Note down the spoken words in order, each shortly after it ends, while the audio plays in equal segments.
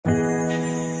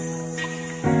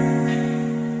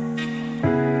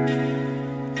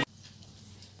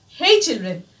Hey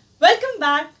children, welcome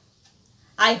back.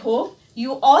 I hope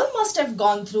you all must have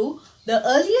gone through the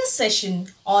earlier session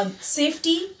on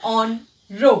safety on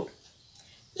road.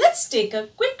 Let's take a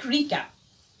quick recap.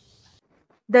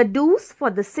 The do's for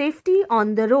the safety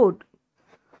on the road.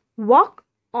 Walk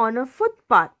on a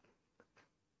footpath.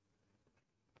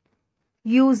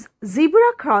 Use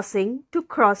zebra crossing to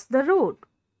cross the road.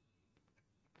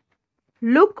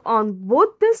 Look on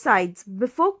both the sides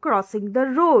before crossing the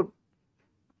road.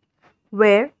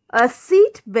 Wear a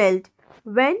seat belt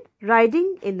when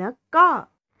riding in a car.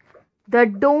 The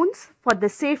don'ts for the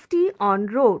safety on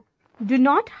road. Do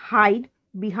not hide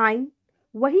behind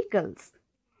vehicles.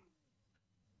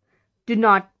 Do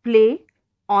not play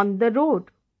on the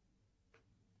road.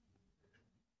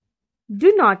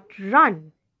 Do not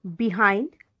run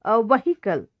behind a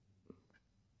vehicle.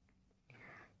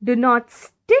 Do not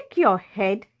stick your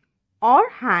head or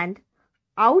hand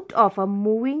out of a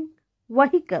moving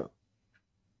vehicle.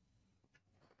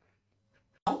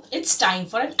 Now it's time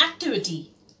for an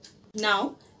activity.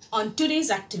 Now on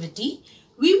today's activity,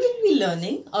 we will be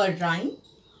learning a rhyme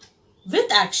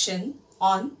with action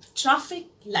on traffic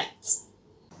lights.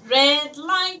 Red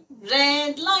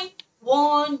light,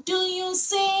 what do you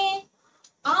say?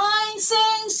 I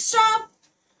say stop,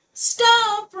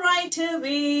 stop right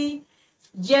away.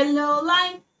 Yellow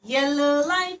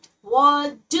light,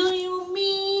 what do you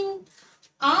mean?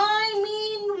 I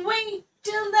mean wait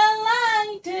till the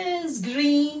light is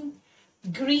green.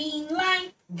 Green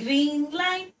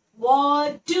light,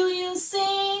 what do you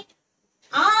say?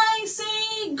 I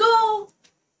say go,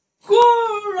 go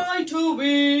right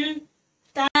away.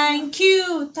 Thank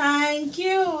you,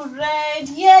 red,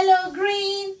 yellow,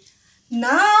 green.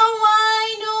 Now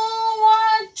I know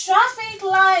what traffic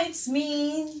lights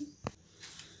mean.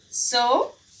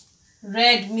 So,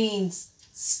 red means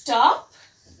stop,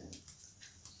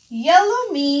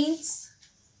 yellow means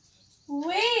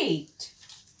wait,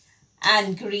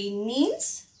 and green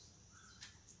means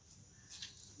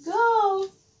go.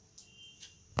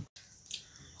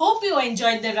 Hope you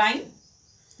enjoyed the rhyme.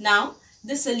 Now,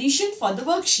 the solution for the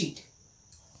worksheet.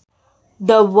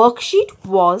 The worksheet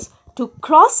was to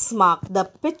cross-mark the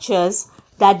pictures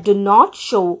that do not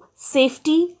show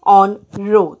safety on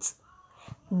roads.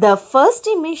 The first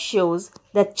image shows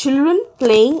the children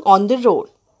playing on the road.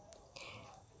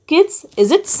 Kids,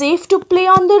 is it safe to play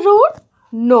on the road?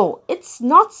 No, it's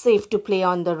not safe to play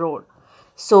on the road.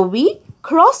 So we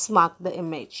cross-mark the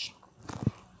image.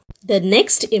 The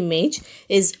next image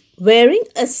is wearing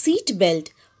a seat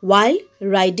belt while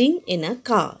riding in a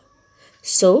car.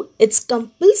 So it's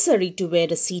compulsory to wear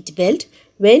a seat belt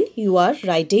when you are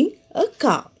riding a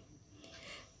car.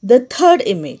 The third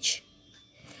image.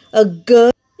 A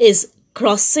girl is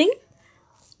crossing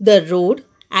the road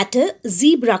at a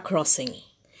zebra crossing.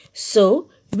 So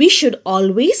we should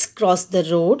always cross the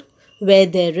road where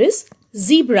there is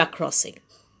zebra crossing.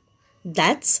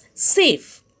 That's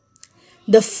safe.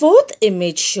 The fourth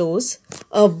image shows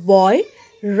a boy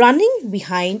running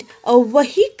behind a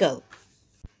vehicle.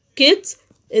 Kids,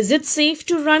 is it safe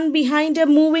to run behind a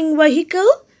moving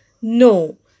vehicle?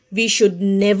 No, we should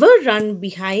never run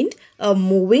behind a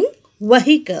moving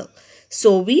vehicle.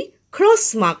 So we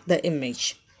cross-mark the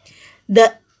image.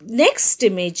 The next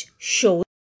image shows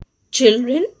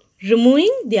children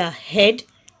removing their head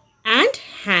and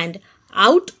hand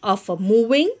out of a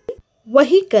moving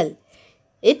vehicle.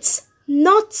 It's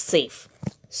not safe.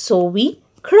 So we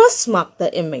cross-mark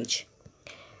the image.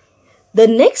 The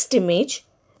next image,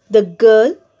 the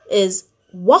girl is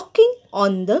walking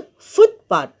on the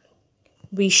footpath.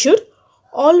 We should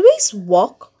always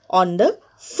walk on the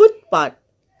footpath.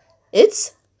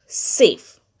 It's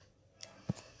safe.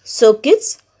 So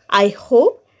kids, I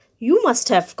hope you must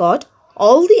have got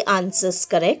all the answers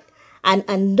correct and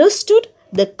understood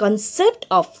the concept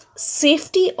of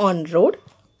safety on road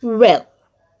well.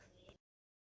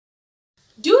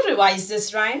 Do revise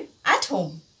this rhyme at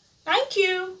home. Thank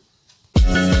you.